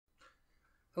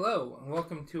Hello and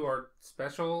welcome to our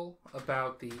special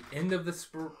about the end of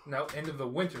the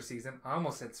winter season. I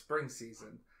almost said spring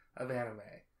season of anime.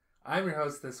 I'm your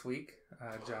host this week,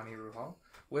 Johnny Ruhal.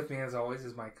 With me, as always,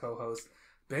 is my co-host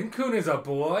Ben Kun is a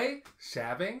boy,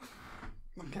 Shabbing.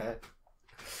 Okay.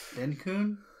 Ben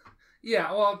Kun?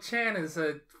 Yeah, well, Chan is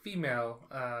a female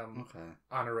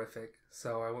honorific,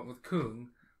 so I went with Kun,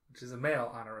 which is a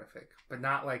male honorific, but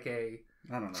not like a.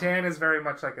 I don't know. Chan is very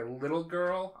much like a little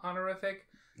girl honorific.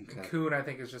 Okay. And Kun, I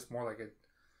think, is just more like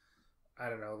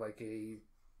like a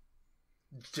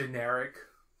generic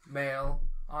male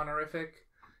honorific.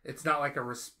 It's not like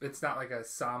a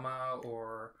Sama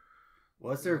or.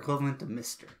 What's their equivalent to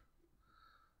Mister?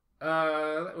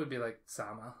 That would be like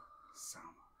Sama. Sama.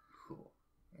 Cool.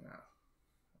 Yeah,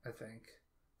 I think.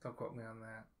 Don't quote me on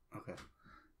that. Okay.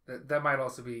 That might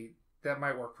also be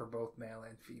might work for both male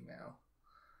and female.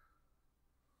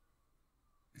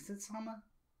 Is it Sama?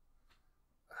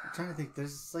 I'm trying to think.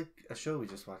 There's like a show we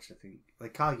just watched, I think.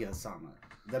 Like Kaguya-sama.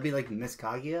 That'd be like Miss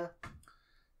Kaguya?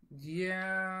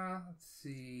 Yeah. Let's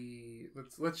see.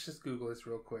 Let's just Google this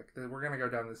real quick. We're gonna go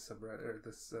down this subreddit or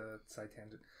this side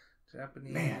tangent.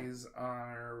 Japanese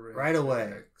honorifics. Right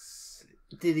away.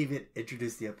 Didn't even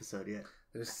introduce the episode yet.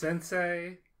 There's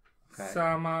Sensei,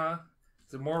 Sama.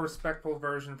 It's a more respectful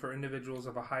version for individuals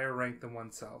of a higher rank than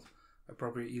oneself.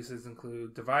 Appropriate uses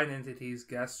include divine entities,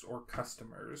 guests, or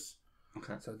customers.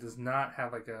 Okay. So it does not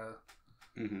have like a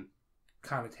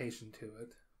connotation to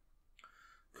it.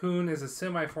 Kun is a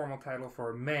semi-formal title for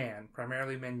a man,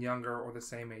 primarily men younger or the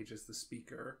same age as the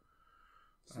speaker.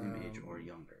 Same age or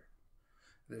younger.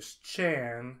 This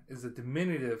Chan is a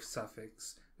diminutive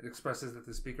suffix. It expresses that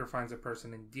the speaker finds a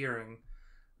person endearing.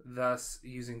 Thus,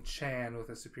 using Chan with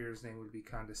a superior's name would be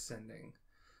condescending.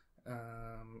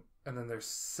 And then there's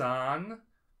San,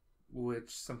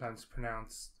 which sometimes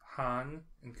pronounced Han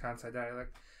in Kansai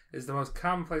dialect, is the most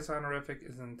commonplace honorific,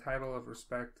 is a title of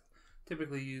respect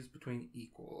typically used between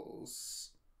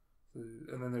equals.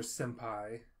 And then there's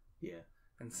Senpai. Yeah.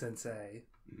 And Sensei.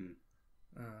 Mm-hmm.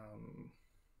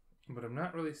 But I'm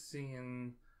not really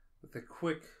seeing with the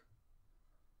quick.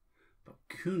 But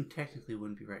Kun technically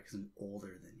wouldn't be right because I'm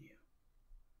older than you.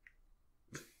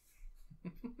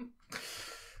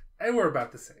 And we're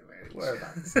about the same age. We're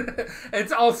about the same age.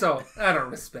 It's also, I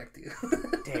don't respect you.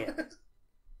 Damn.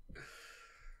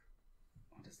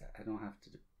 What is that? I don't have to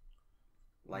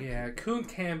like. Yeah, Kun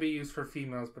can be used for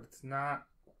females, but it's not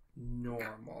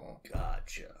normal.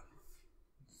 Gotcha.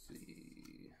 Let's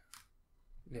see.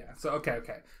 Yeah, so okay.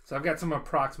 So I've got some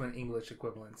approximate English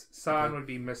equivalents. San would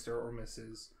be Mr. or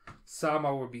Mrs.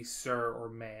 Sama would be Sir or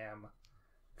Ma'am.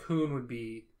 Kun would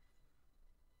be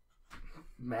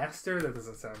Master? That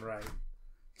doesn't sound right.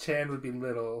 Chan would be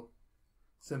little.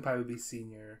 Senpai would be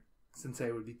senior.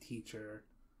 Sensei would be teacher.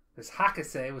 There's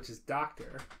Hakase, which is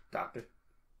doctor. Doctor.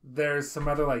 There's some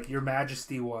other like Your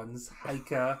Majesty ones.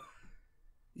 Haika.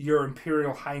 Your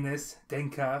Imperial Highness.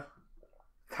 Denka.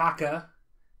 Kaka.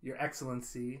 Your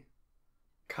Excellency.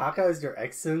 Kaka is your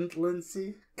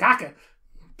excellency? Kaka.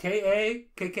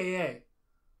 K-A-K-K-A.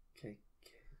 K.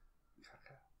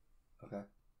 Kaka. Okay.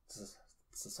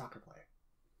 It's a soccer player.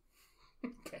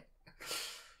 Okay.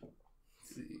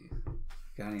 Let's see.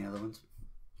 Got any other ones?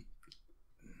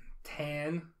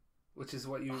 Tan, which is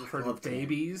what you refer to love tan.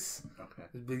 babies. Okay.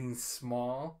 As being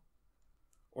small.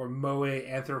 Or moe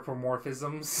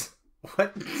anthropomorphisms.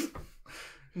 What?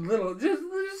 Little, just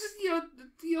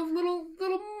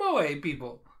little moe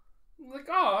people. Like,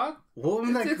 oh,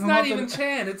 it's not even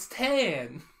Chan, it's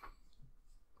Tan.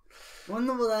 When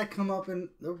will that come up in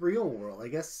the real world? I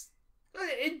guess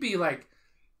It'd be like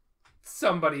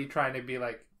somebody trying to be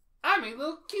like, I'm a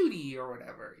little cutie or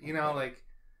whatever, like.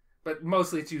 But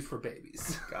mostly it's used for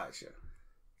babies. Gotcha.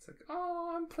 It's like,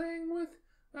 oh, I'm playing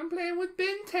with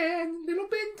Ben 10, little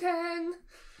Ben 10.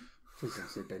 Please don't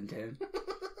say Ben 10.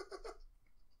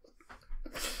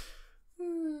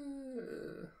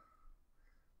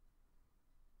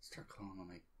 Start calling them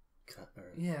like cut.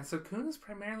 Yeah, so Kun is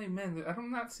primarily men.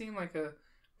 I'm not seeing like a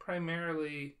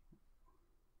primarily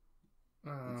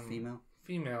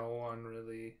female one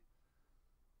really.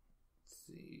 Let's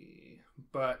see,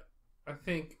 but I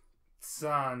think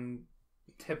San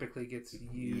typically gets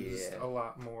used a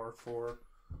lot more for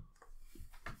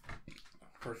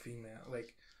female.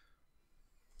 Like,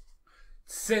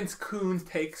 since Kun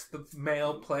takes the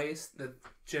male place, the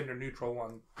gender neutral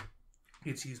one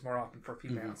gets used more often for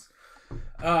females.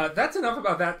 That's enough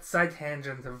about that side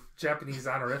tangent of Japanese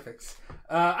honorifics.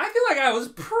 I feel like I was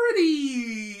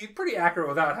pretty accurate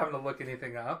without having to look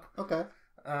anything up. Okay.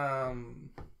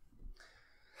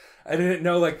 I didn't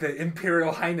know like the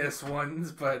Imperial Highness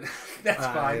ones, but that's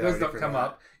fine. Those don't come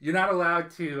up. You're not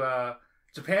allowed to.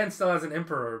 Japan still has an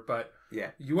emperor, but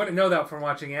you wouldn't know that from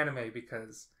watching anime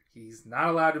because he's not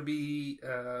allowed to be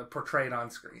portrayed on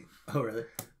screen. Oh, really?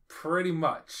 Pretty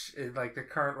much. Like the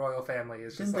current royal family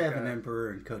is just. Didn't they have an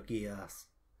emperor in Code Geass?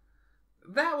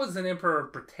 That was an emperor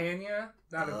of Britannia,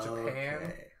 not of Japan.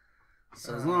 Okay.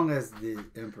 So as long as the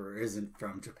emperor isn't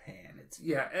from Japan, it's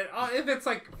yeah. And if it's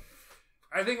like,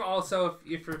 I think also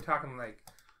if you're talking like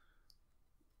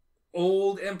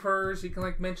old emperors, you can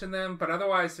like mention them, but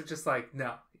otherwise they're just like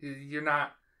no, you're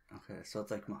not. Okay, so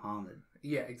it's like Muhammad.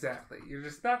 Yeah, exactly. You're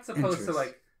just not supposed to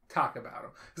like talk about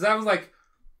him because I was like,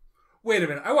 wait a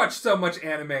minute, I watched so much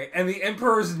anime and the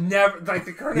emperor's never like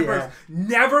the current emperor's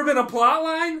never been a plot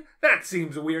line. That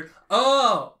seems weird.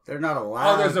 Oh, they're not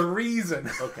allowed. Oh, there's a reason.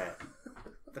 Okay.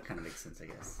 That kind of makes sense, I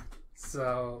guess.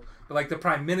 So, but like the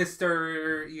prime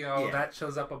minister, that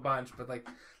shows up a bunch. But like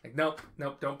nope,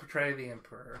 don't portray the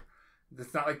emperor.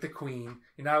 It's not like the queen.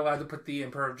 You're not allowed to put the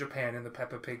Emperor of Japan in the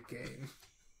Peppa Pig game.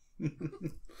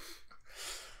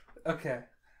 Okay.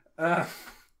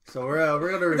 So we're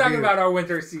gonna review. Talking about our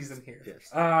winter season here.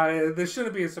 Yes. This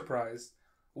shouldn't be a surprise.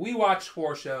 We watched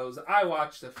 4 shows. I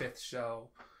watched the 5th show.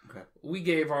 Okay. We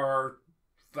gave our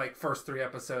first 3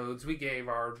 episodes. We gave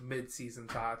our mid-season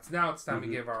thoughts. Now it's time to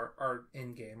give our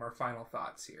in-game, our final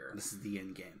thoughts here. This is the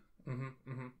end game.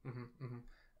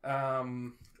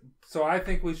 So I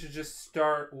think we should just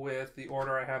start with the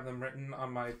order I have them written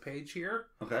on my page here.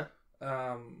 Okay.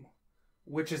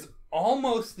 Which is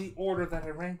almost the order that I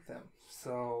ranked them.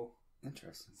 So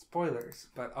interesting. Spoilers,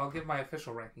 but I'll give my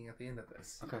official ranking at the end of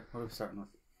this. Okay, what are we starting with?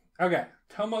 Okay,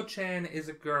 Tomo-chan is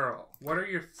a girl. What are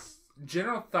your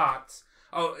general thoughts?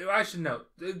 Oh, I should note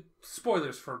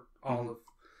spoilers for all of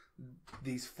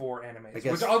these 4 animes,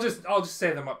 which I'll just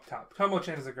say them up top.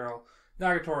 Tomo-chan is a girl.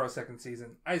 Nagatoro 2nd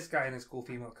season. Ice Guy and his cool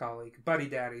female colleague. Buddy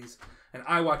Daddies. And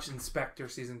I watched Spectre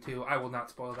season 2. I will not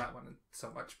spoil that one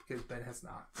so much because Ben has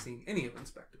not seen any of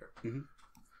Spectre.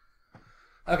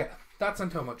 Okay, thoughts on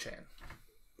Tomo-chan.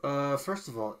 First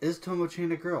of all, is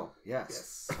Tomo-chan a girl?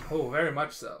 Yes. Oh, very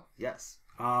much so. Yes.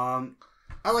 I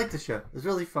like the show. It was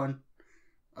really fun.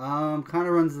 Kind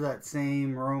of runs that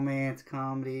same romance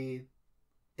comedy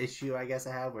issue I guess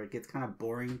I have where it gets kind of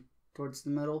boring towards the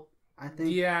middle, I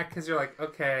think. Yeah, because you're like,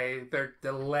 okay, they're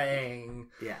delaying.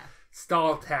 Yeah.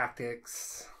 Stall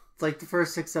tactics. It's like the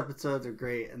first 6 episodes are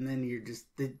great, and then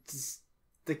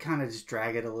they kind of just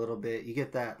drag it a little bit. You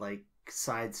get that like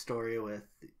side story with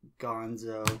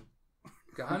Gonzo.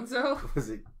 Gonzo? Was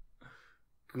it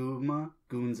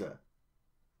Gunza?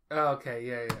 Oh, okay,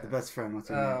 yeah. The best friend. What's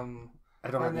her name? I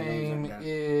don't have her name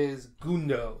is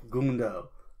Gundo.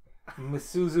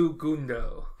 Misuzu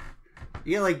Gundo.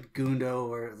 You get like Gundo,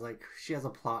 where it's like she has a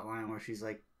plot line where she's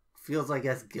like feels like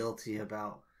as guilty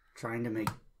about trying to make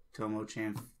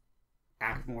Tomo-chan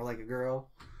act more like a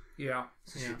girl. Yeah.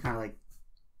 So she kind of like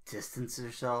distances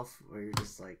herself, where you're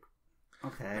just like,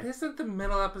 okay. But isn't the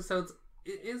middle episodes?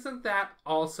 Isn't that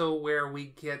also where we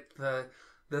get the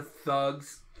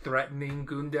thugs threatening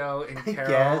Gundo and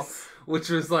Carol, which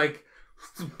was like.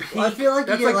 Well, I feel like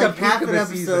you get like half an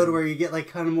episode where you get like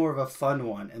kind of more of a fun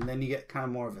one, and then you get kind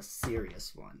of more of a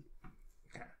serious one.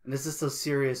 Okay. And it's just those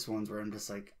serious ones where I'm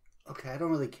just like, okay, I don't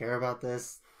really care about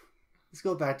this. Let's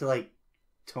go back to like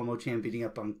Tomo-chan beating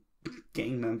up on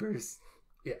gang members.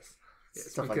 Yes,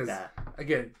 stuff like that.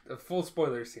 Again, full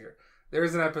spoilers here.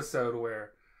 There's an episode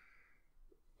where,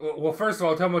 well, first of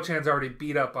all, Tomo-chan's already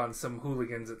beat up on some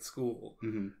hooligans at school.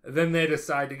 Then they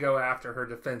decide to go after her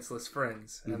defenseless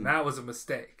friends, and that was a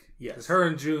mistake. Yes, because her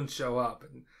and June show up,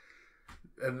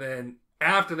 and then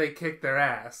after they kick their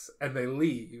ass and they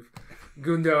leave,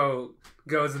 Gundo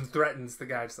goes and threatens the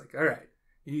guy. Just like, all right,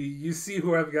 you see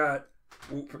who I've got,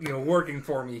 working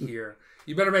for me here.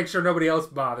 You better make sure nobody else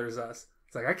bothers us.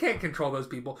 It's like, I can't control those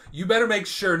people. You better make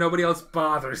sure nobody else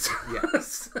bothers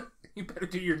us. You better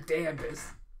do your damnedest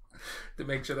to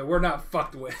make sure that we're not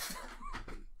fucked with.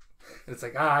 And it's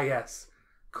like, yes,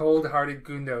 cold-hearted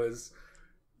Gundo is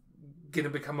gonna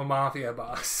become a mafia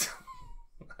boss.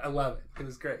 I love it. It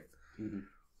was great.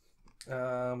 But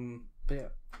yeah,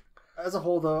 as a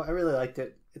whole, though, I really liked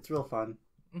it. It's real fun.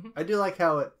 I do like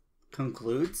how it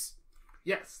concludes.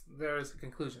 Yes, there is a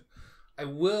conclusion. I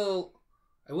will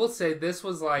say this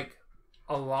was like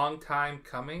a long time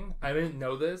coming. I didn't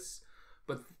know this,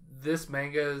 but this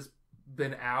manga's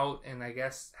been out and I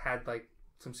guess had like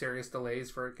some serious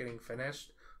delays for it getting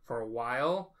finished for a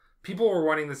while. People were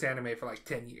wanting this anime for like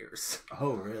 10 years.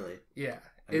 Oh, really? Yeah.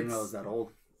 I didn't know it was that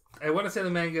old. I want to say the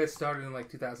manga started in like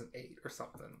 2008 or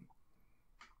something.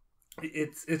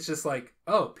 It's just like,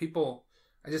 people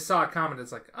I just saw a comment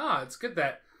that's like, it's good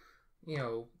that,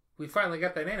 we finally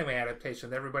got that anime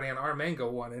adaptation that everybody on our manga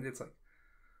wanted. It's like,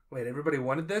 wait, everybody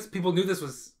wanted this? People knew this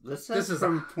was... This is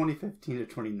from 2015 to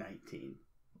 2019.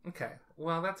 Okay.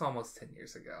 Well, that's almost 10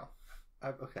 years ago.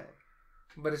 Okay.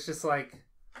 But it's just like,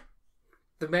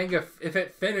 the manga, if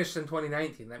it finished in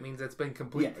 2019, that means it's been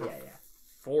complete for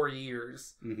 4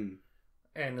 years. Mm-hmm.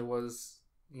 And it was,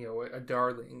 a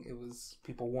darling. It was,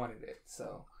 people wanted it.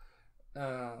 So,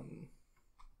 but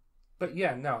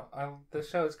yeah, no, the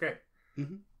show is great.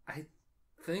 Mm-hmm. I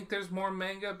think there's more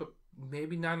manga, but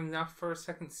maybe not enough for a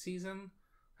second season.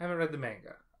 I haven't read the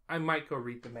manga. I might go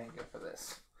read the manga for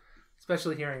this,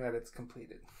 especially hearing that it's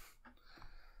completed.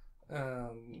 Yeah,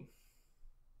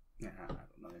 I don't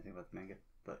know anything about the manga,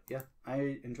 but yeah,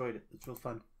 I enjoyed it. It's real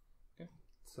fun. Okay.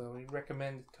 So we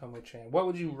recommend Tomo-chan. What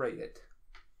would you rate it?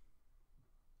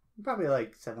 Probably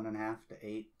like 7.5 to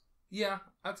 8. Yeah,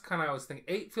 that's kind of what I was thinking.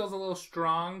 8 feels a little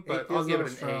strong, but I'll give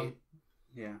it an 8.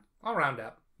 Yeah. I'll round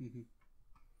up. Mm-hmm.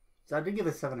 So I'd give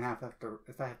it 7.5 after.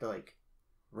 If I have to like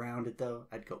round it though,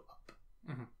 I'd go up.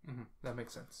 Mm-hmm. Mm-hmm. That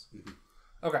makes sense. Mm-hmm.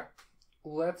 Okay,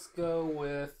 let's go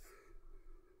with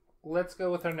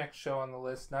our next show on the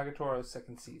list, Nagatoro's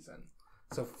second season.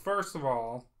 So first of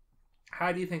all,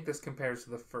 how do you think this compares to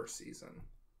the first season?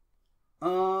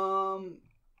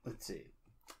 Let's see.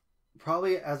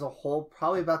 Probably as a whole,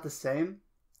 probably about the same.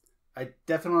 I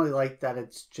definitely like that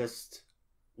it's just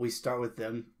we start with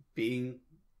them being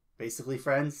basically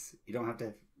friends. You don't have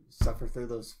to suffer through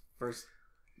those first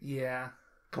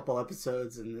couple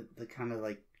episodes and the kind of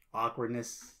like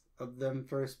awkwardness of them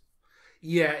first.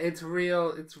 Yeah, it's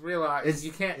real.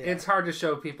 You can't. Yeah. It's hard to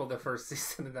show people the first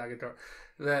season of Nagatoro.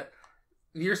 That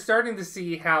you're starting to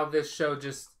see how this show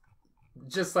just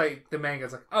like the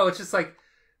manga's like, it's just like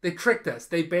they tricked us.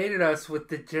 They baited us with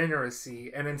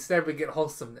degeneracy, and instead we get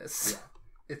wholesomeness.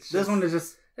 Yeah, this one is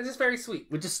just. It's just very sweet.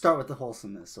 We just start with the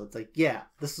wholesomeness, so it's like, yeah,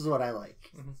 this is what I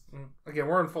like. Mm-hmm, mm-hmm. Again,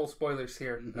 we're in full spoilers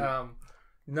here. Mm-hmm.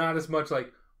 Not as much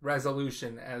like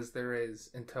resolution as there is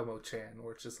in Tomo-chan,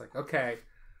 where it's just like, okay,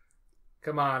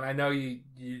 come on, I know you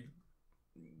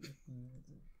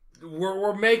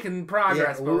we're making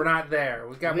progress, but we're not there.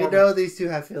 We know these two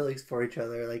have feelings for each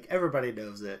other. Like everybody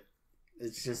knows it.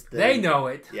 It's just they know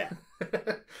it. Yeah,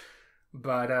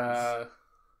 but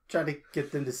trying to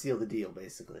get them to seal the deal,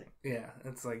 basically. Yeah,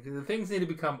 it's like the things need to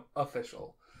become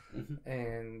official,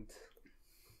 and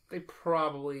they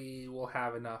probably will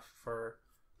have enough for.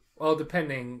 Well,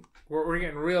 depending, we're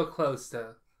getting real close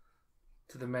to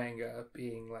the manga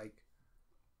being like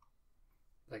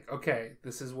okay,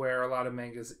 this is where a lot of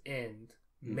mangas end.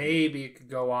 Mm-hmm. Maybe it could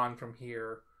go on from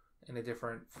here in a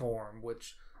different form.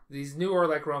 Which these newer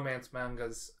like romance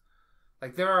mangas,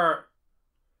 like there are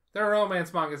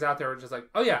romance mangas out there where it's just like,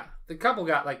 oh yeah, the couple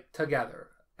got like together,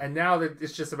 and now that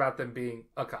it's just about them being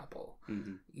a couple,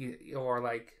 or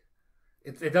like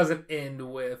it doesn't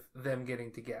end with them getting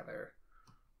together.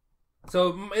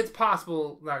 So it's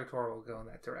possible Nagatoro will go in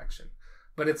that direction,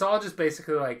 but it's all just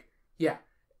basically like, yeah,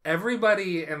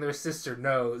 everybody and their sister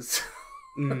knows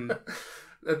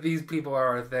that these people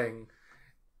are a thing.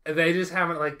 They just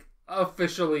haven't like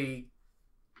officially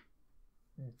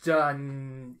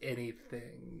done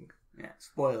anything. Yeah,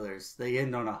 spoilers. They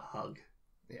end on a hug,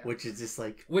 which is just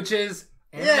like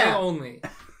anime only.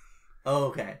 Oh,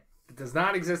 okay. It does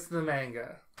not exist in the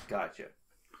manga. Gotcha.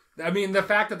 I mean, the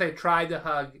fact that they tried to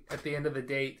hug at the end of the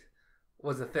date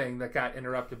was a thing that got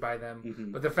interrupted by them.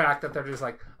 Mm-hmm. But the fact that they're just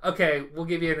like, okay, we'll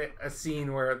give you a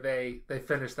scene where they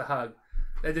finish the hug,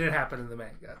 that didn't happen in the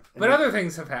manga. But other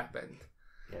things have happened.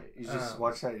 Yeah, you just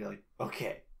watch that and you're like,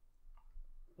 okay,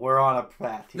 we're on a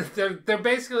path here. They're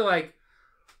basically like,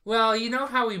 well, you know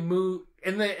how we move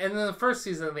in the first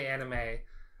season of the anime,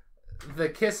 the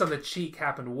kiss on the cheek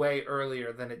happened way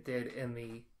earlier than it did in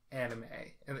the anime,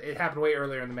 and it happened way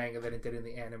earlier in the manga than it did in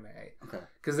the anime. Okay,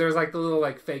 because there's like the little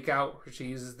like fake out where she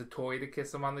uses the toy to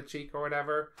kiss him on the cheek or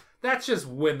whatever. That's just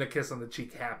when the kiss on the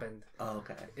cheek happened. Oh,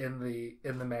 okay. In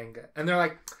the manga, and they're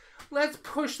like, let's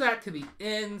push that to the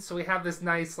end so we have this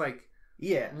nice like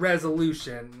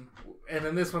resolution. And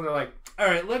in this one they're like, all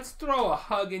right, let's throw a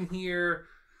hug in here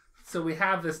so we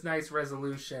have this nice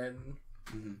resolution,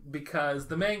 because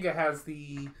the manga has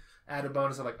the added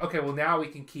bonus of like, okay, well now we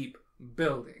can keep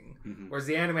building, whereas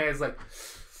the anime is like,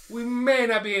 we may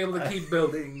not be able to keep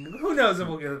building. Who knows if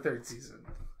we'll get a third season.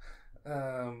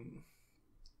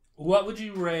 What would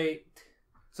you rate?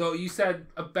 So you said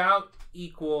about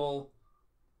equal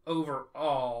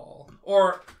overall,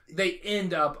 or they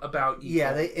end up about equal.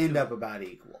 Yeah, they end up about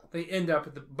equal. They end up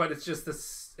at but it's just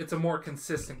this. It's a more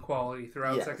consistent quality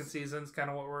throughout second seasons. Kind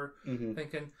of what we're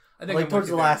thinking. I think like towards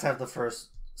the last half of the first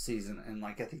season and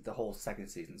like I think the whole second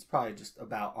season is probably just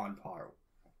about on par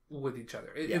with each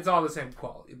other. It's all the same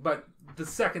quality, but the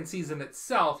second season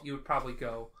itself, you would probably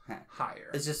go higher.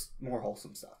 It's just more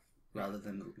wholesome stuff rather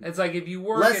than. It's like if you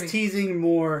were less teasing,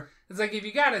 more. It's like if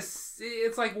you got to.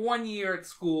 It's like 1 year at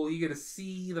school. You get a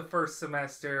C the first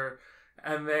semester,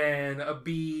 and then a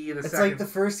B the second. It's like the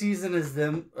first season is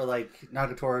them, or like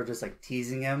Nagatoro just like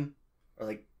teasing him, or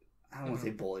like I don't want to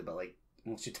say bully, but like.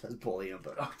 Well, she does bully him,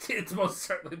 but it's most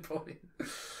certainly bullying.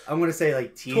 I'm gonna say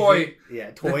like teasing,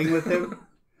 toying with him.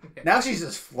 Yeah. Now she's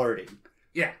just flirting.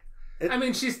 Yeah, I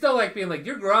mean she's still like being like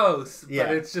you're gross,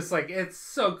 but it's just like it's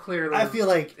so clearly. I feel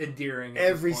like endearing.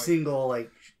 Every single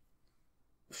like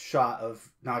shot of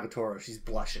Nagatoro, she's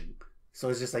blushing. So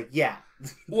it's just like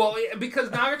Well, because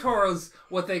Nagatoro's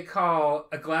what they call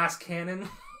a glass cannon.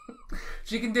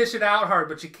 She can dish it out hard,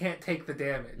 but she can't take the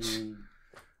damage.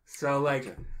 So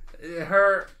like.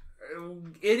 Her,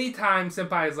 anytime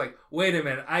Senpai is like, wait a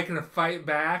minute, I can fight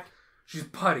back, she's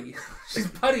putty. She's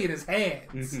putty in his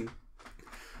hands. Mm-hmm.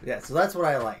 Yeah, so that's what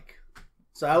I like.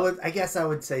 So I guess I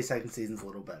would say second season's a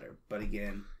little better. But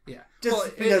again,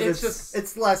 just because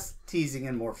it's less teasing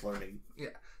and more flirting. Yeah.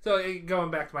 So going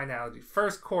back to my analogy,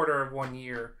 first quarter of 1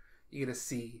 year, you get a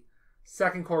C.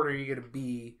 Second quarter, you get a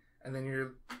B. And then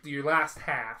your last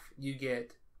half, you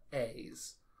get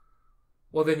A's.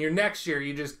 Well, then your next year,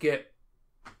 you just get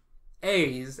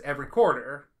A's every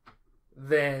quarter.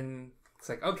 Then it's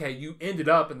like, okay, you ended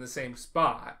up in the same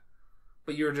spot,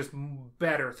 but you were just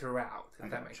better throughout, if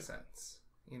that makes sense.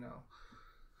 You know?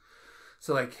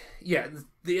 So, like, yeah,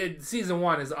 the season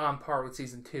 1 is on par with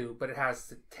season 2, but it has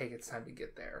to take its time to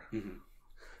get there.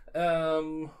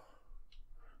 Mm-hmm.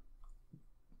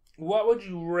 What would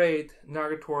you rate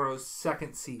Nagatoro's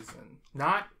second season?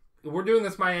 We're doing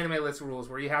this My Anime List rules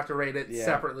where you have to rate it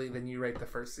separately than you rate the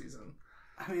first season.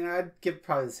 I mean, I'd give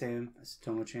probably the same as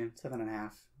Tomo-chan,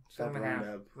 7.5.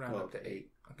 7.5. Round up to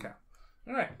 8. Okay.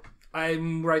 All right.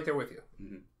 I'm right there with you.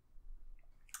 Mm-hmm.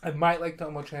 I might like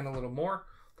Tomo-chan a little more.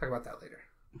 Talk about that later.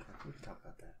 Okay, we can talk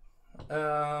about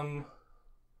that.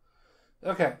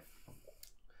 Okay.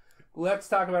 Let's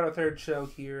talk about our third show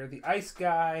here. The Ice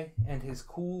Guy and his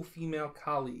cool female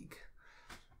colleague.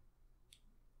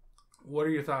 What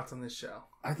are your thoughts on this show?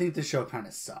 I think the show kind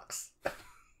of sucks.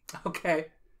 Okay.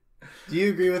 Do you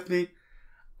agree with me?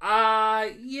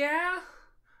 Yeah.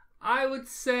 I would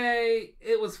say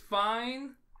it was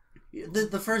fine.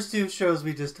 The first two shows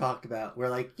we just talked about were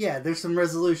like, yeah, there's some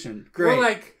resolution. Great. Well,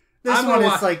 like, this one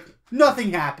is like,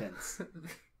 nothing happens.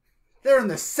 They're in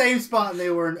the same spot they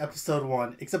were in episode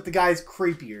 1, except the guy's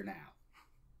creepier now.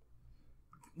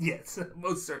 Yes,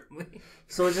 most certainly.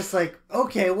 So it's just like,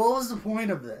 okay, what was the point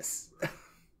of this?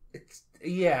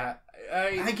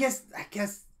 I guess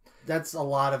that's a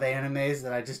lot of animes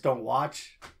that I just don't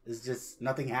watch. It's just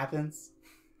nothing happens.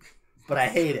 But I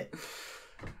hate it.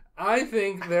 I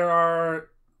think there are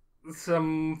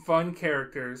some fun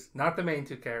characters, not the main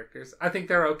two characters. I think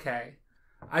they're okay.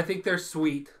 I think they're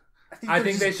sweet. I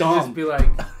think they should just be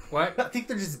like, what? I think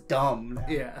they're just dumb now.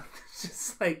 Yeah.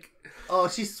 Just like... Oh,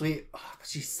 she's sweet. Oh, but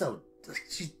she's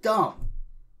dumb.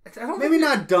 Maybe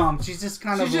not dumb. She's just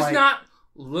kind of like... She's just not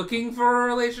looking for a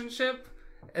relationship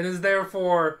and is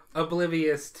therefore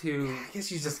oblivious to... I guess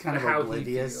she's just kind of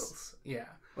oblivious. Yeah.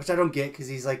 Which I don't get because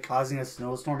he's like causing a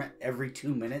snowstorm every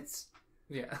 2 minutes.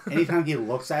 Yeah. Anytime he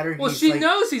looks at her, well, she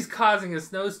knows he's causing a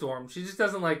snowstorm. She just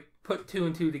doesn't like put 2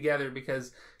 and 2 together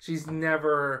because she's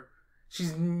never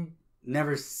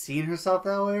seen herself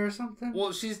that way or something.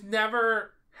 Well, she's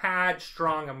never had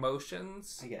strong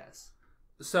emotions, I guess.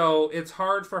 So it's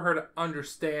hard for her to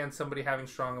understand somebody having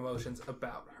strong emotions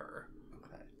about her.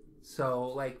 Okay. So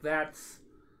like that's,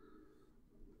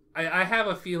 I have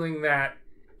a feeling that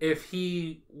if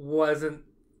he wasn't,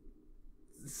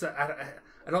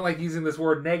 I don't like using this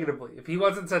word negatively. If he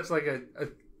wasn't such like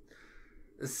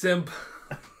a simp,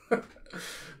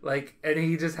 like, and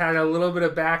he just had a little bit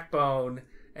of backbone,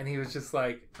 and he was just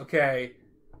like, okay,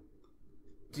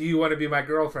 do you want to be my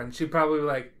girlfriend? She'd probably be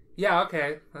like, yeah,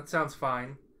 okay, that sounds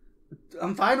fine.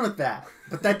 I'm fine with that,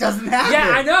 but that doesn't happen.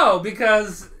 Yeah, I know,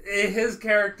 because his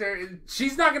character,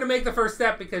 she's not going to make the first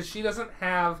step because she doesn't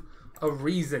have a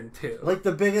reason to. Like,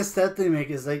 the biggest step they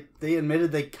make is like they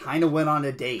admitted they kind of went on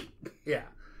a date. Yeah.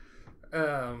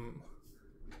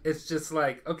 It's just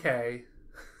like, okay,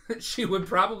 she would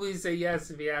probably say yes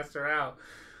if he asked her out,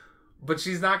 but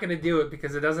she's not going to do it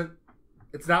because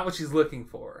it's not what she's looking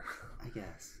for. I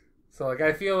guess. So, like,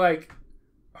 I feel like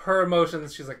her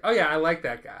emotions, she's like, oh yeah, I like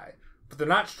that guy, but they're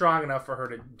not strong enough for her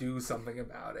to do something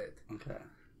about it. Okay.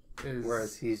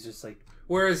 Whereas he's just like...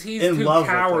 Whereas he's too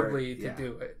cowardly to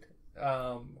do it.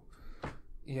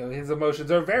 his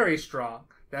emotions are very strong.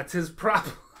 That's his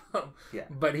problem. Yeah.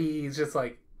 But he's just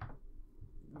like,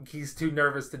 he's too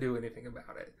nervous to do anything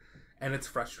about it. And it's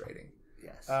frustrating.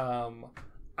 Yes.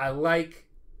 I like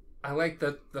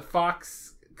the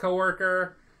Fox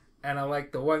coworker, and I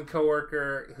like the one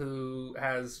coworker who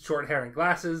has short hair and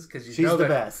glasses, because she's the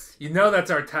best. You know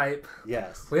that's our type.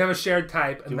 Yes. We have a shared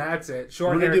type, and that's it.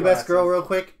 Short hair. Want to do best girl real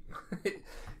quick?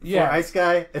 Yeah. For Ice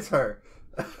Guy, it's her.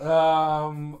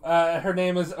 Her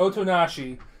name is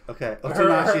Otonashi. Okay,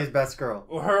 Otonashi is best girl.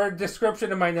 Her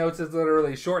description in my notes is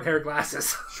literally short hair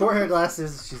glasses. Short hair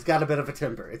glasses. She's got a bit of a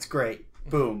temper. It's great.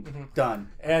 Boom.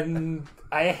 Done. And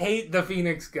I hate the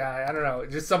Phoenix guy. I don't know.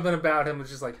 Just something about him is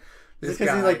just like, this guy. Is it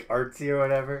because he's like artsy or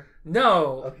whatever?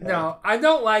 No. Okay. No. I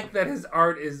don't like that his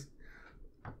art is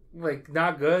like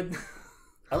not good.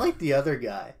 I like the other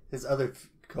guy. His other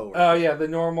coworker. Oh yeah, the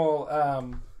normal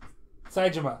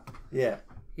Saejima. Yeah.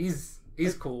 He's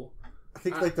cool. I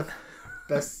think like the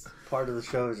best part of the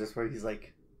show is just where he's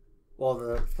like, well,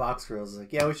 the Fox girls is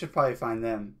like, yeah, we should probably find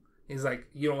them. He's like,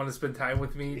 you don't want to spend time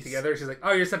with me together? She's like,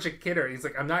 oh, you're such a kidder. He's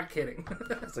like, I'm not kidding.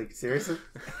 It's like, seriously?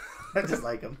 I just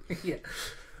like him. Yeah.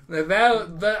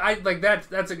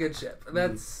 That's a good ship.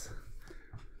 That's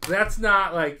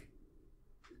not like,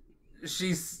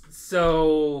 she's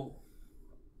so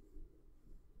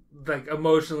like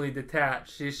emotionally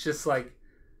detached. She's just like,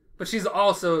 but she's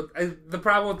also, the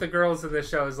problem with the girls in this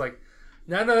show is like,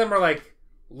 none of them are like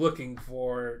looking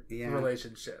for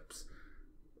relationships,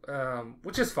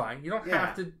 which is fine. You don't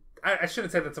have to. I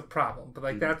shouldn't say that's a problem, but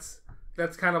like that's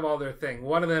kind of all their thing.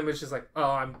 One of them is just like,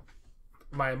 oh,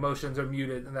 my emotions are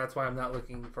muted, and that's why I'm not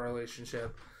looking for a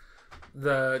relationship.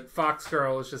 The Fox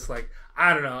girl is just like,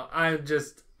 I don't know.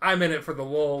 I'm in it for the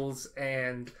lulz,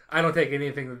 and I don't take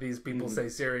anything that these people say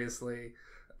seriously.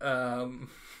 And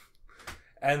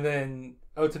then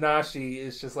Otonashi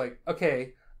is just like,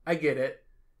 okay, I get it.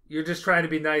 You're just trying to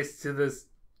be nice to this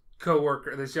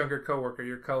coworker, this younger coworker,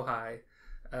 your kohai,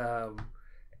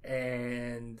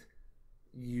 and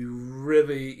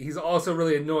he's also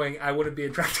really annoying. I wouldn't be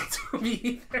attracted to him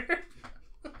either.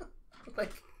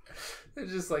 Like,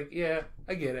 it's just like, yeah,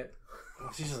 I get it.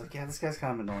 She's just like, yeah, this guy's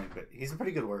kind of annoying, but he's a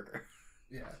pretty good worker.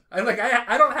 Yeah,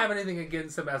 I don't have anything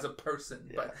against him as a person,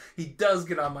 but he does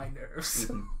get on my nerves,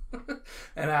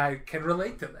 and I can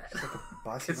relate to that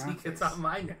because he gets on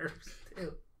my nerves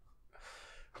too.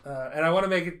 And I want to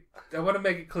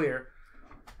make it clear,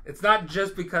 it's not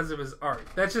just because of his art.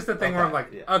 That's just the thing where I'm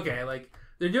like, okay, like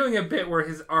they're doing a bit where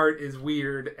his art is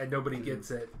weird and nobody gets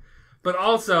it, but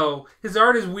also his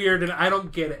art is weird and I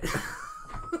don't get it.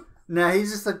 Nah,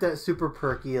 he's just like that super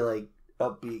perky, like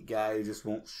upbeat guy who just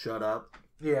won't shut up.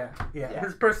 Yeah.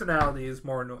 His personality is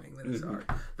more annoying than his art.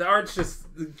 The art's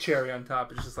just the cherry on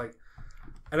top. It's just like,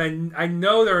 and I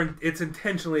know it's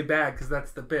intentionally bad because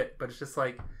that's the bit, but it's just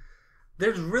like,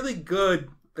 there's really good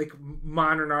like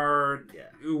modern art,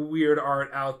 weird art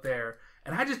out there,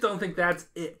 and I just don't think that's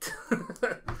it.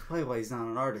 That's probably why he's not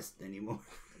an artist anymore.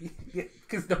 Yeah,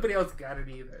 because nobody else got it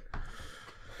either.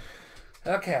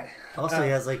 Okay. Also, he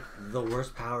has like the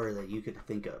worst power that you could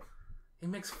think of. He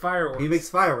makes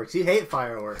fireworks. You hate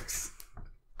fireworks.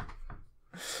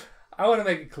 I want to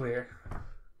make it clear.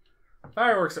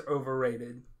 Fireworks are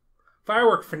overrated.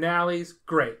 Firework finales,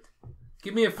 great.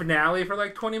 Give me a finale for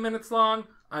like 20 minutes long,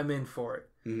 I'm in for it.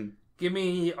 Mm-hmm. Give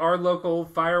me our local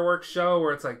fireworks show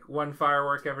where it's like one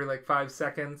firework every like 5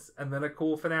 seconds and then a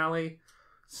cool finale.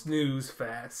 Snooze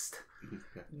fest.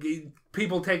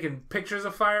 People taking pictures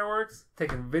of fireworks,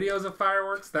 taking videos of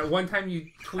fireworks. That one time you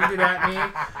tweeted at me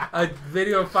a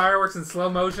video of fireworks in slow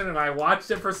motion and I watched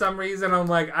it for some reason. I'm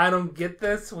like, I don't get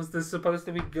this. Was this supposed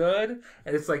to be good?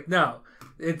 And it's like, no.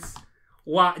 It's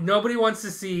why nobody wants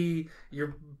to see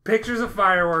your pictures of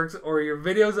fireworks or your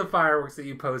videos of fireworks that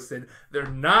you posted. They're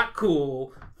not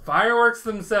cool. Fireworks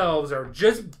themselves are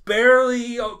just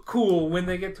barely cool when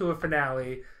they get to a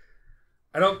finale.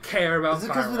 I don't care about fireworks. Is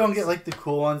it because we don't get like the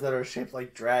cool ones that are shaped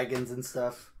like dragons and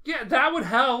stuff? Yeah, that would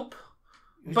help.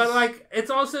 But like, it's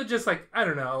also just like, I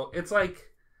don't know. It's like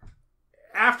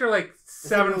after like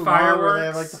 7 fireworks. Where they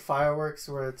have like the fireworks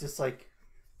where it just like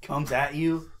comes at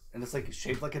you and it's like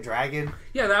shaped like a dragon.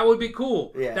 Yeah, that would be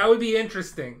cool. Yeah, that would be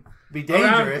interesting. Be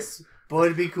dangerous, but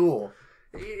it'd be cool.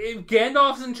 If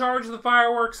Gandalf's in charge of the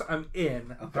fireworks, I'm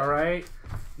in. Okay. All right.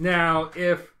 Now,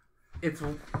 if it's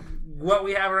what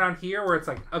we have around here where it's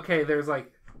like, okay, there's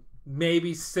like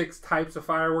maybe 6 types of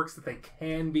fireworks that they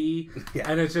can be,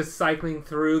 and it's just cycling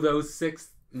through those 6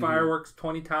 fireworks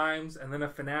 20 times and then a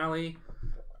finale,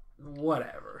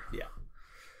 whatever. Yeah.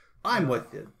 I'm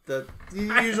with you. The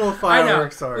usual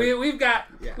fireworks are... We've got...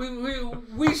 Yeah.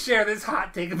 We share this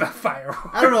hot take about fireworks.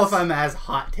 I don't know if I'm as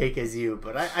hot take as you,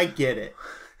 but I get it.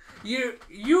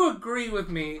 You agree with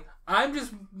me. I'm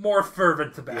just more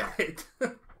fervent about it.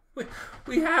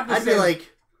 we have the I'd be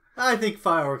like, I think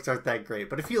fireworks aren't that great,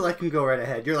 but if you like them, go right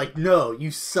ahead. You're like, no,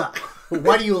 you suck.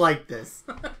 Why do you like this?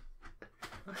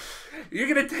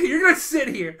 You're gonna sit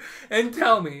here and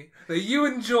tell me that you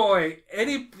enjoy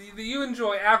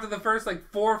after the first like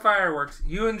 4 fireworks,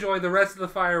 you enjoy the rest of the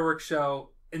fireworks show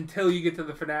until you get to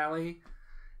the finale,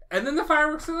 and then the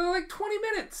fireworks are like 20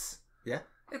 minutes. Yeah,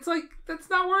 it's like that's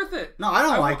not worth it. No, I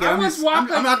don't like it.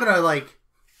 I'm not gonna like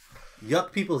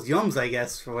yuck people's yums, I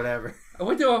guess, for whatever. I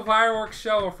went to a fireworks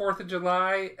show on 4th of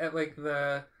July at like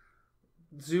the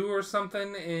zoo or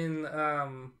something in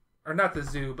or not the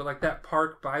zoo, but like that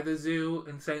park by the zoo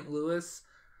in St. Louis.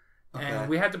 Okay. And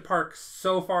we had to park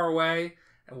so far away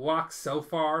and walk so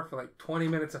far for like 20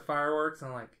 minutes of fireworks.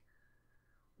 And I'm like,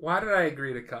 why did I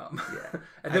agree to come? Yeah,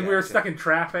 and then we were stuck in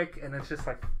traffic, and it's just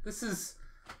like, this was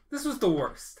the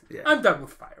worst. Yeah. I'm done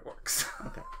with fireworks.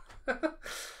 Okay.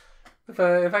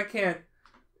 If I can't,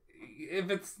 if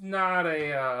it's not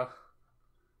a,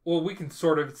 well, we can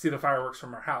sort of see the fireworks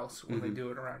from our house when they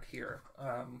do it around here.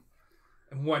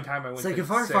 And one time I went. It's like if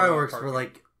our fireworks were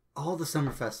like all the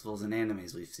summer festivals and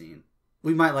animes we've seen,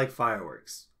 we might like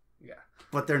fireworks. Yeah,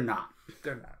 but they're not.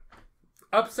 They're not.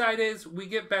 Upside is we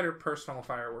get better personal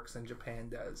fireworks than Japan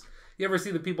does. You ever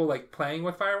see the people like playing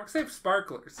with fireworks? They have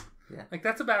sparklers. Yeah, like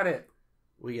that's about it.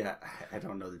 Well, yeah, I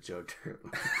don't know the joke.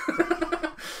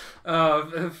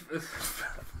 God,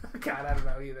 I don't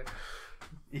know either.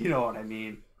 You know what I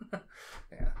mean?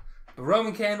 Yeah, the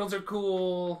Roman candles are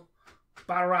cool.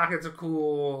 Bottle rockets are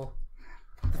cool.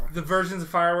 The versions of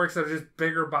fireworks that are just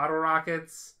bigger bottle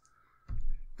rockets.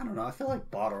 I don't know. I feel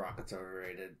like bottle rockets are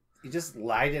overrated. You just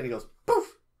light it and it goes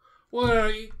poof. Well,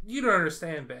 no, you don't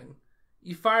understand, Ben.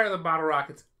 You fire the bottle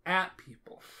rockets at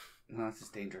people. No, that's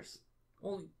just dangerous.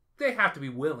 Well, they have to be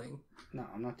willing. No,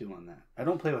 I'm not doing that. I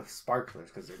don't play with sparklers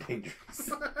because they're dangerous.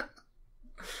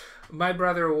 My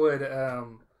brother would...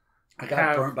 I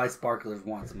got burnt by sparklers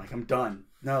once. I'm like, I'm done.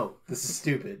 No, this is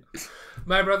stupid.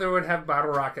 My brother would have bottle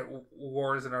rocket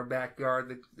wars in our backyard.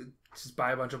 They'd just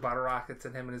buy a bunch of bottle rockets,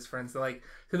 and him and his friends, like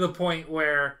to the point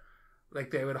where,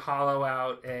 like, they would hollow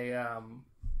out a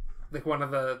like one of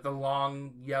the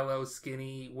long yellow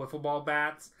skinny wiffle ball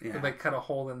bats. Yeah. They'd like cut a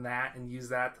hole in that and use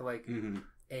that to like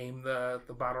aim the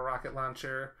bottle rocket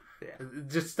launcher. Yeah,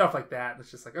 just stuff like that. And it's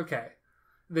just like, okay,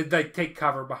 they'd like take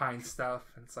cover behind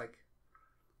stuff, and it's like,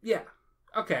 yeah,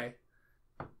 okay.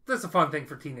 That's a fun thing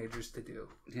for teenagers to do.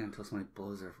 Yeah, until somebody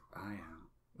blows their eye out.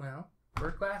 Well, wear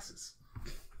glasses.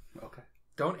 Okay.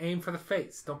 Don't aim for the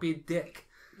face. Don't be a dick.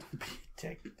 Don't be a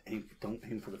dick. Don't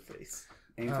aim for the face.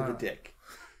 Aim for the dick.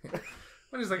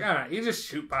 I'm just like, all right, you just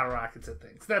shoot bottle rockets at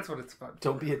things. That's what it's fun.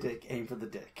 Don't be a dick. Aim for the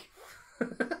dick.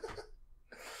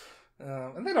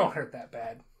 And they don't hurt that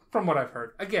bad, from what I've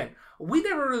heard. Again, we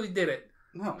never really did it.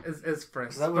 No. As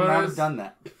friends. Because I would not have done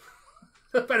that.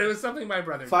 But it was something my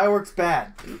brother did. Fireworks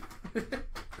bad.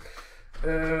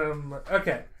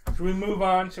 Okay. Should we move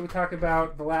on? Should we talk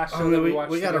about the last show that we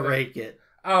watched? We gotta rate it.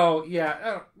 Oh,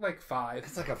 yeah. Like 5.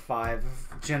 It's like a 5.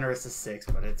 Generous is 6,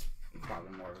 but it's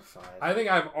probably more of a 5. I think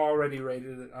I've already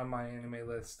rated it on my anime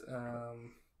list. I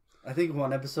think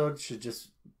one episode should just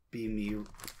be me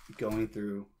going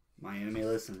through my anime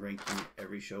list and ranking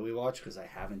every show we watch, because I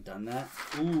haven't done that.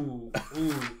 Ooh.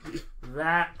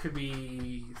 That could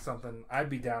be something.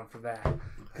 I'd be down for that,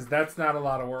 because that's not a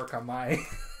lot of work on my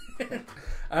end.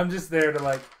 I'm just there to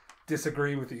like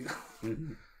disagree with you.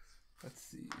 Mm-hmm. Let's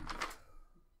see.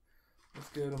 Let's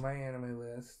go to my anime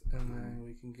list, and then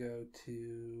we can go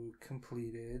to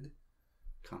completed.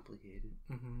 Complicated.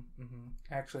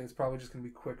 Actually, it's probably just going to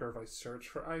be quicker if I search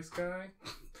for Ice Guy.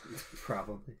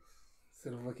 Probably.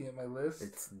 Instead of looking at my list.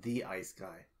 It's the Ice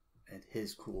Guy and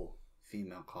his cool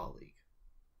female colleague.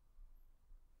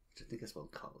 Which I think I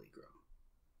spelled colleague wrong.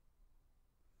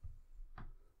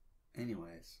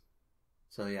 Anyways.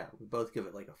 So yeah, we both give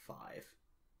it like a 5.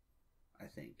 I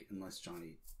think. Unless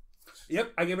Johnny...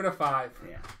 Yep, I give it a 5.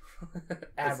 Yeah.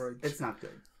 Average. It's not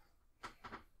good.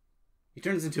 He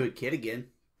turns into a kid again.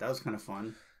 That was kind of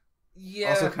fun.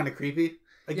 Yeah. Also kind of creepy.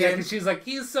 Again. Yeah, because she's like,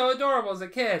 he's so adorable as a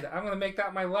kid. I'm going to make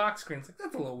that my lock screen. It's like,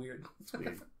 that's a little weird. It's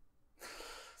weird.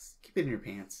 Keep it in your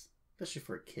pants. Especially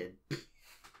for a kid.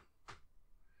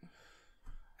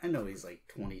 I know he's like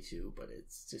 22, but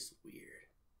it's just weird.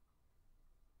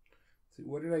 So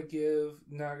what did I give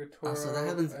Nagatoro? Oh, so that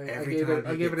happens every time.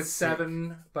 I gave it a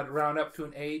 7, but round up to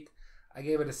an 8. I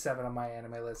gave it a 7 on my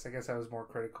anime list. I guess I was more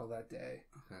critical that day.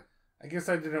 Okay. I guess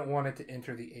I didn't want it to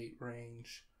enter the 8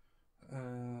 range.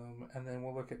 And then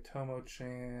we'll look at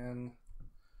Tomo-chan.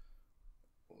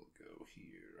 We'll go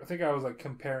here. I think I was like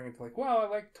comparing it to like, well, I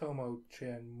like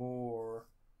Tomo-chan more.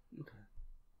 Okay.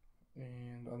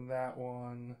 And on that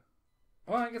one,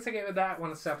 well, I guess I gave it that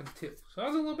one a 7 too. So I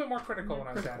was a little bit more critical when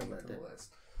I was adding it to the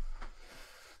list.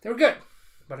 They were good,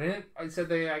 but I said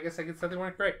I guess I could say they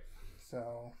weren't great.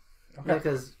 So okay. Yeah,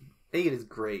 because 8 is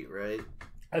great, right?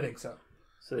 I think so.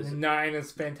 So 9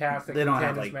 is fantastic. They don't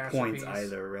have like points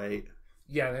either, right?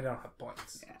 Yeah, they don't have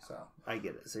points. Yeah, so I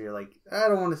get it. So you're like, I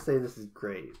don't want to say this is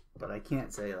great, but I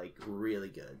can't say like really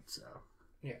good. So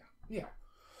yeah.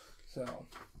 So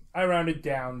I rounded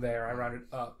down there. I rounded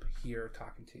up here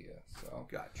talking to you. So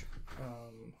gotcha.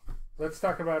 Let's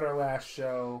talk about our last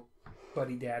show,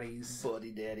 Buddy Daddies.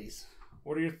 Buddy Daddies.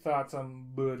 What are your thoughts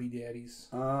on Buddy Daddies?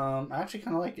 I actually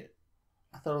kind of like it.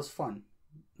 I thought it was fun.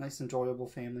 Nice, enjoyable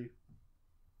family.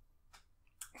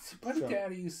 See, Buddy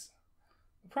Daddies.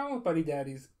 The problem with Buddy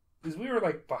Daddies is we were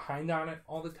like behind on it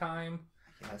all the time.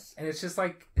 Yes. And it's just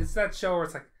like, it's that show where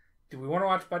it's like, do we want to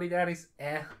watch Buddy Daddies?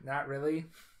 Not really.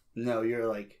 No, you're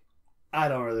like, I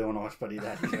don't really want to watch Buddy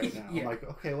Daddies right now. Yeah. I'm like,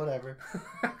 okay, whatever.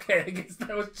 Okay, I guess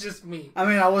that was just me. I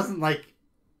mean, I wasn't like...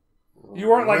 You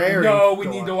weren't like, no, we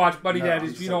need to watch Buddy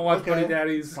Daddies. If you don't watch Buddy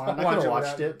Daddies, fine. I could have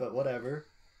watched it, but whatever.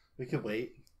 We could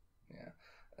wait.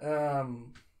 Yeah.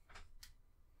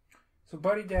 So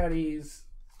Buddy Daddies...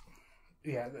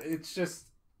 Yeah, it's just,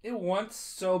 it wants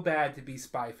so bad to be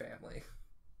Spy Family.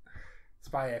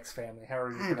 Spy X Family,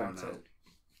 however you pronounce it.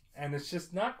 And it's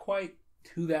just not quite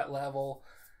to that level.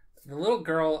 The little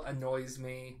girl annoys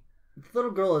me. The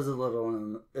little girl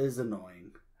is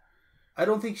annoying. I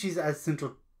don't think she's as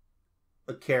central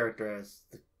a character as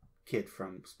the kid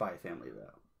from Spy Family,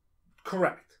 though.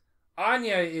 Correct.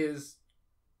 Anya is,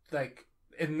 like,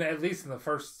 at least in the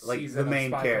first season the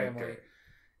main of Spy character. Family,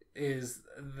 is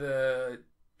the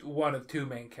one of 2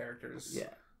 main characters. Yeah.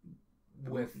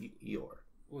 With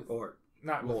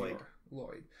not Lloyd.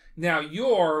 Lloyd. Now,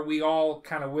 Yor, we all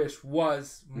kind of wish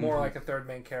was more like a third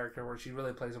main character, where she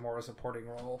really plays a more of a supporting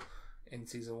role in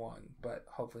season 1. But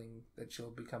hoping that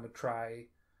she'll become a tri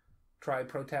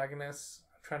protagonist.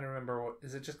 I'm trying to remember, what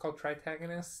is it just called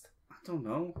Tritagonist? I don't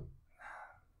know.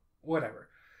 Whatever.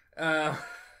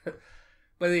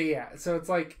 But yeah, so it's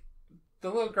like the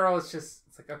little girl is just,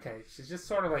 it's like, okay, she's just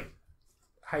sort of like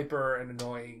hyper and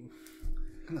annoying.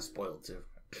 Kind of spoiled too.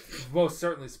 Most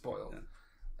certainly spoiled.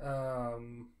 Yeah.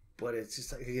 But it's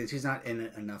just like, again, she's not in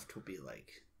it enough to be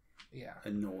like,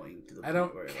 annoying to the point. I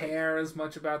don't care as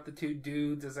much about the 2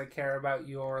 dudes as I care about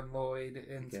Yor and Lloyd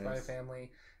in Spy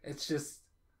Family. It's just,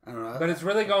 I don't know. But it's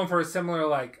really going for a similar,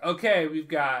 like, okay, we've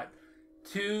got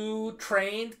 2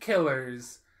 trained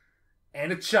killers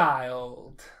and a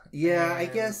child. Yeah, I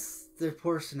guess their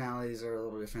personalities are a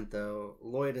little different, though.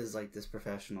 Lloyd is like this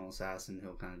professional assassin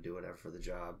who'll kind of do whatever for the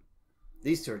job.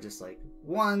 These 2 are just like,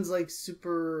 one's like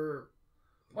super...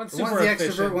 One's the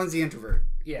extrovert, one's the introvert.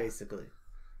 Yeah. Basically.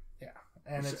 Yeah.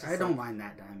 And it's I don't mind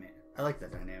that dynamic. I like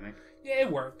that dynamic. Yeah,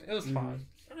 it worked. It was fun.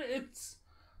 It's...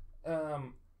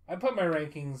 I put my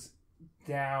rankings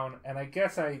down, and I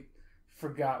guess I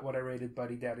forgot what I rated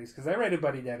Buddy Daddies, because I rated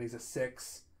Buddy Daddies a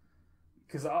 6.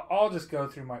 Because I'll just go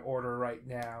through my order right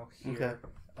now here.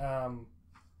 Okay.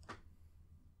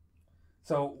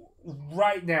 So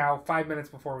right now, 5 minutes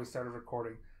before we started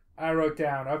recording, I wrote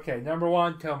down, okay, number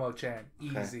 1, Tomo-chan,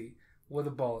 easy, with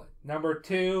a bullet. Number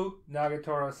 2,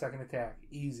 Nagatoro Second Attack,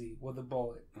 easy, with a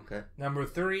bullet. Okay. Number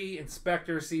 3,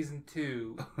 Spectre Season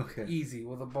 2, okay, easy,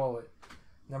 with a bullet.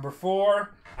 Number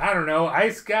 4, I don't know,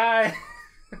 Ice Guy.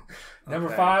 Number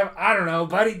 5, I don't know,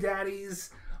 Buddy Daddies.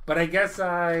 But I guess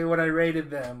when I rated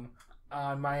them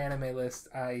on my anime list,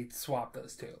 I swapped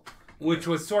those 2. Which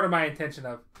was sort of my intention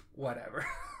of whatever.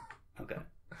 Okay.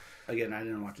 Again, I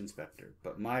didn't watch Spectre,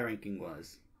 but my ranking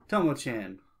was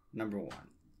Tomo-chan, number 1.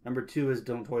 Number 2 is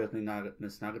Don't Toy With Me,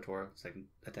 Miss Nagatoro, Second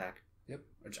Attack. Yep.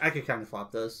 Which I could kind of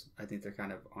flop those. I think they're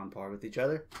kind of on par with each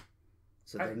other.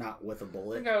 So they're not with a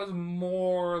bullet. I think I was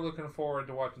more looking forward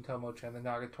to watching Tomo-chan than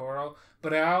Nagatoro.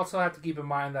 But I also have to keep in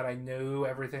mind that I knew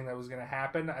everything that was going to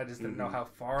happen. I just didn't know how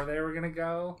far they were going to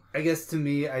go. I guess to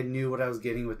me, I knew what I was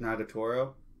getting with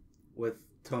Nagatoro. With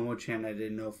Tomo-chan, I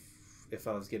didn't know if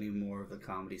I was getting more of the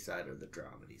comedy side or the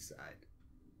dramedy side.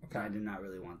 Okay. And I did not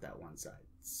really want that one side.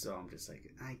 So I'm just like,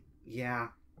 I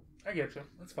get you.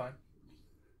 That's fine.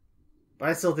 But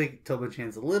I still think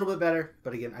Tomo-chan's a little bit better.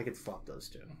 But again, I could flop those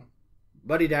 2. Mm-hmm.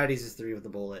 Buddy Daddies is 3 with the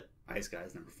bullet. Ice Guy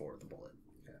is number 4 with the bullet.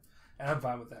 Yeah. And I'm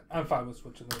fine with that. I'm fine with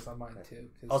switching those on mine too.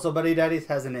 Also, Buddy Daddies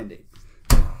has an ending.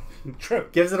 True.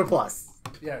 Gives it a plus.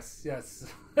 Yes.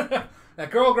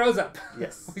 That girl grows up.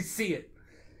 Yes. We see it.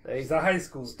 She's a high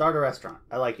school. Start a restaurant.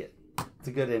 I like it. It's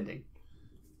a good ending.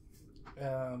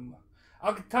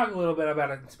 I'll talk a little bit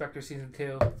about Inspector Season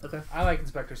 2. Okay. I like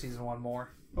Inspector Season 1 more.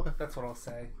 Okay. That's what I'll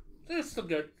say. It's still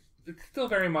good. It's still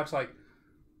very much like...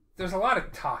 There's a lot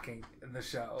of talking in the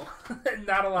show.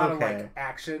 Not a lot of, like,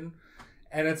 action.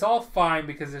 And it's all fine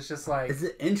because it's just like... Is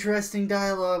it interesting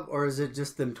dialogue or is it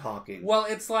just them talking? Well,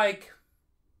 it's like...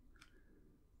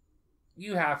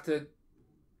 You have to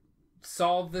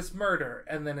solve this murder.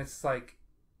 And then it's like...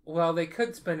 Well, they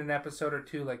could spend an episode or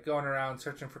two like going around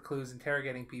searching for clues,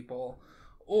 interrogating people.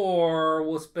 Or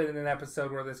we'll spend an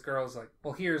episode where this girl's like,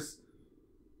 well, here's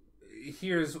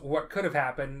what could have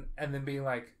happened. And then being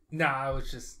like, nah, I was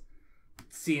just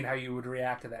seeing how you would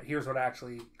react to that. Here's what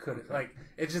actually could have... Like,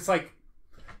 it's just like...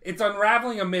 It's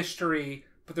unraveling a mystery,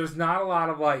 but there's not a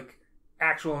lot of like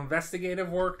actual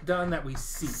investigative work done that we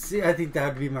see. See, I think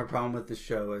that would be my problem with the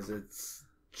show is it's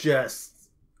just...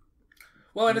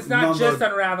 Well, and it's not just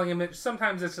unraveling a mystery.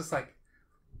 Sometimes it's just like...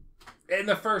 In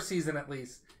the first season, at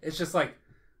least, it's just like...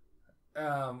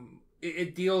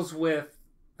 It deals with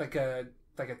like a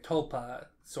tulpa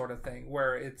sort of thing,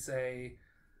 where it's a...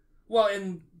 Well,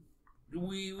 and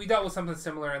we dealt with something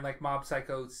similar in like Mob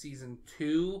Psycho Season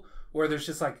 2, where there's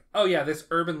just like, oh yeah, this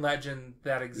urban legend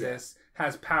that exists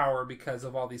has power because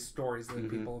of all these stories that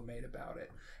people have made about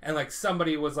it. And like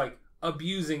somebody was like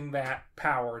abusing that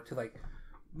power to like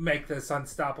make this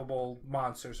unstoppable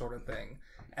monster sort of thing.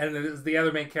 And the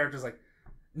other main character's like,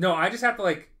 no, I just have to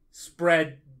like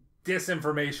spread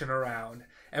disinformation around.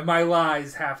 And my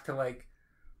lies have to like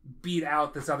beat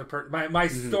out this other person. My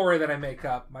story that I make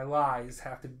up, my lies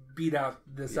have to beat out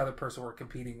this other person we're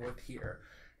competing with here.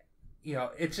 You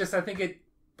know, it's just, I think it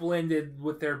blended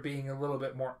with there being a little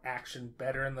bit more action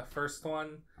better in the first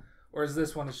one. Whereas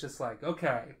this one is just like,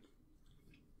 okay.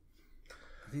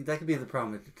 I think that could be the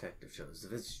problem with detective shows.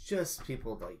 If it's just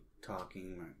people like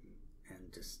talking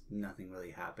and just nothing really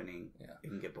happening, it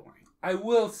can get boring. I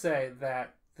will say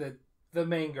that the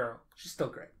main girl, she's still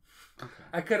great. Okay.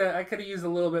 I could have used a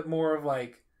little bit more of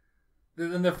like,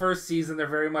 in the first season, they're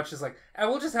very much just like, I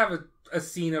will just have a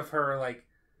scene of her like,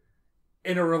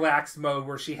 in a relaxed mode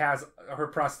where she has her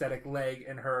prosthetic leg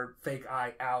and her fake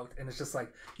eye out, and it's just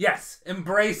like, yes,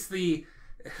 embrace the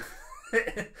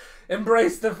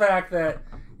fact that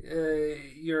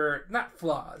you're not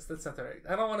flaws. That's not the right.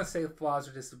 I don't want to say flaws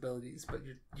or disabilities, but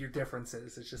your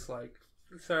differences. It's just like,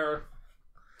 sir.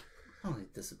 I don't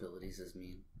think disabilities is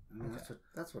mean. I mean,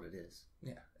 that's what it is.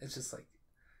 Yeah, it's just like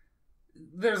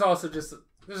there's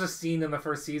a scene in the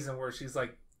first season where she's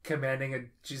like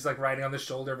she's like riding on the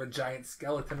shoulder of a giant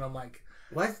skeleton. I'm like,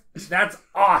 what? That's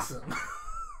awesome.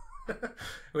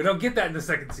 We don't get that in the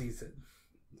second season.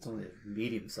 It's only a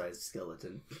medium-sized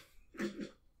skeleton.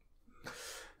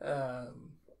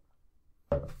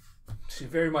 She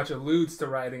very much alludes to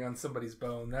riding on somebody's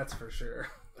bone. That's for sure.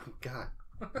 Oh God.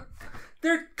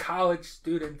 They're college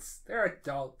students. They're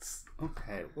adults.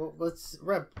 Okay, well let's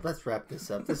wrap this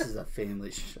up. This is a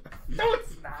family show. No,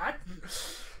 it's not.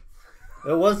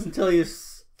 It was until you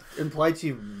implied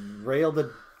you railed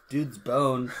a dude's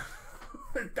bone.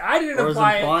 I didn't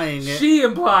imply it. She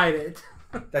implied it.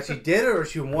 That she did it or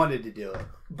she wanted to do it?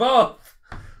 Both.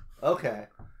 Okay.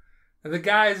 And the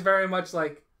guy is very much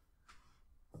like,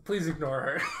 please ignore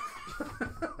her.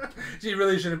 She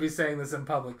really shouldn't be saying this in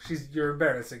public. You're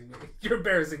embarrassing me. You're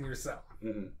embarrassing yourself.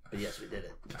 Mm-hmm. But yes, we did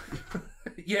it.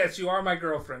 Yes, you are my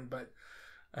girlfriend, but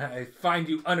I find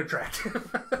you unattractive.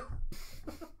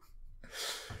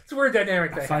 It's a weird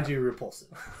dynamic they have. I find you repulsive.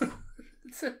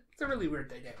 It's a really weird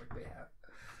dynamic they have.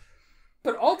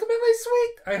 But ultimately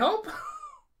sweet, I hope.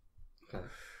 Okay.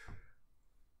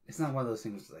 It's not one of those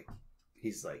things like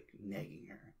he's like nagging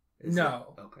her.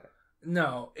 No. Okay.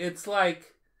 No, it's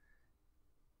like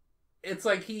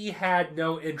he had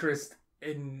no interest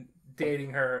in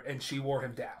dating her and she wore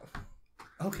him down.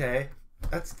 Okay.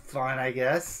 That's fine, I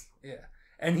guess. Yeah.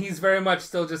 And he's very much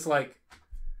still just like,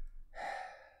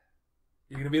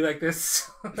 you're going to be like this?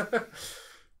 I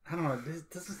don't know. This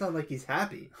doesn't sound like he's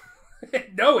happy.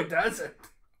 No, it doesn't.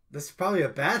 This is probably a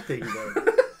bad thing, though.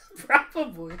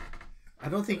 Probably. I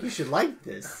don't think you should like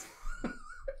this.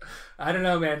 I don't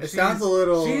know, man. It sounds a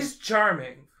little... She's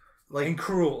charming. Like, and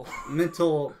cruel.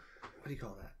 Mental... What do you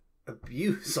call that?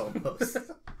 Abuse, almost.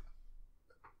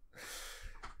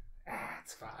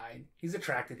 It's fine. He's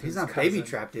attracted to He's his not cousin. baby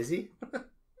trapped, is he?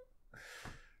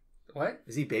 What?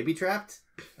 Is he baby trapped?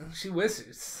 She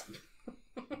whispers.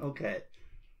 Okay.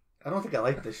 I don't think I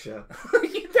like this show.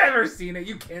 You've never seen it.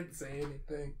 You can't say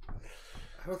anything.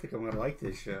 I don't think I'm going to like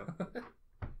this show.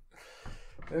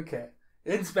 Okay.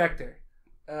 Inspector.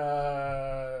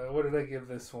 What did I give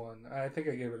this one? I think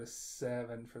I gave it a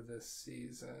 7 for this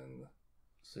season.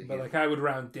 So but like I would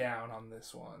round down on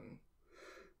this one.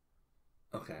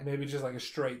 Okay. Maybe just like a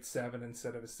straight 7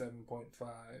 instead of a 7.5.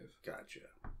 Gotcha.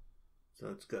 So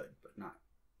it's good, but not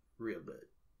real good.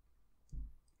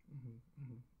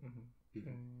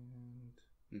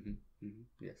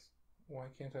 Yes. Why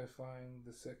can't I find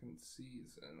the second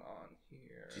season on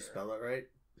here? Did you spell it right?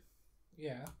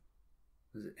 Yeah.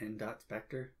 Was it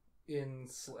N.Spectre?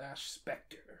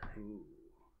 N/Spectre. Ooh.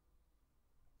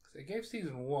 Because I gave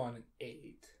season 1 an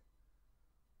 8.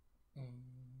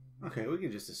 Okay, we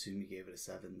can just assume you gave it a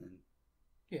 7 then.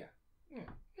 Yeah.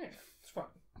 It's fine.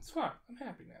 It's fine. I'm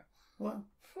happy now. Well.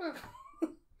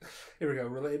 Here we go.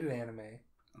 Related anime.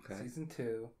 Okay. Season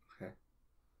 2. Okay.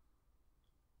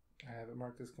 I have it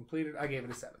marked as completed. I gave it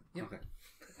a 7. Yep. Okay.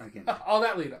 Again. All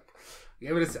that lead up. I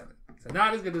gave it a 7. So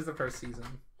not as good as the first season.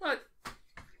 But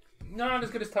not as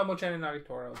good as Tomo-chan and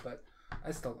Nagatoro, but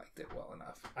I still liked it well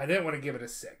enough. I didn't want to give it a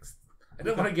 6. I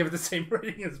didn't want to give it the same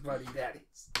rating as Buddy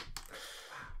Daddies.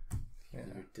 Yeah.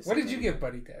 What did you give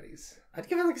Buddy Daddies? I'd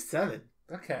give it like a 7.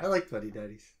 Okay. I liked Buddy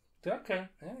Daddies. Okay.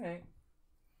 Alright.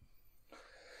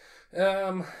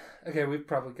 Okay, we've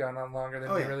probably gone on longer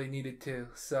than we really needed to,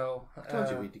 so... I told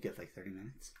you we'd get like 30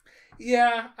 minutes.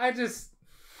 Yeah, I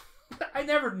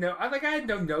never know. I had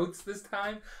no notes this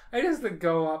time. I just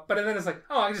go up, but then it's like,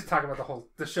 oh, I just talk about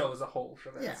the show as a whole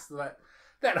for this. Yeah. So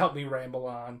that helped me ramble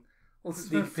on. We'll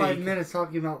spend 5 minutes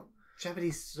talking about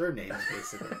Japanese surnames,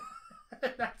 basically.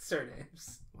 Not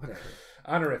surnames. Whatever.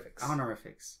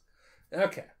 Honorifics.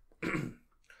 Okay.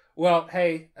 Well,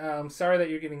 hey, sorry that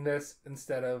you're getting this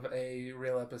instead of a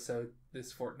real episode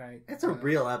this fortnight. It's a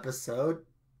real episode.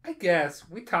 I guess.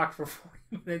 We talked for 40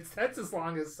 minutes. That's as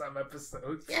long as some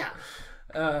episodes. Yeah.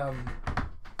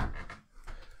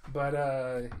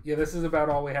 Yeah, this is about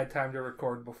all we had time to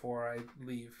record before I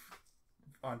leave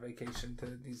on vacation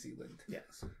to New Zealand.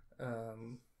 Yes.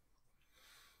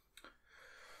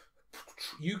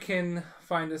 You can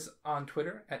find us on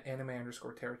Twitter at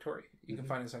anime_territory. You can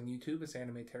find us on YouTube as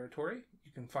Anime Territory.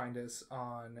 You can find us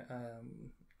on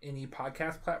any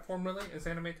podcast platform, really, as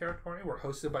Anime Territory. We're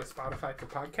hosted by Spotify for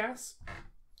podcasts,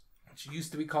 which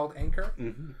used to be called Anchor.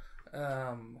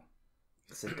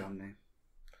 It's a dumb name.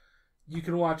 You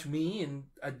can watch me and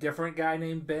a different guy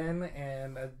named Ben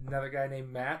and another guy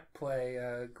named Matt play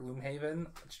Gloomhaven,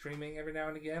 streaming every now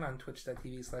and again on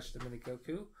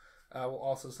twitch.tv/DominiCoku. We'll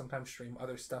also sometimes stream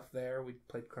other stuff there. We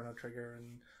played Chrono Trigger,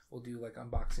 and we'll do like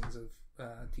unboxings of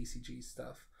TCG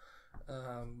stuff.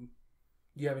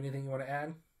 You have anything you want to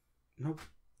add? Nope.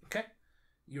 Okay.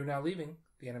 You're now leaving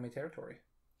the Anime Territory.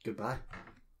 Goodbye.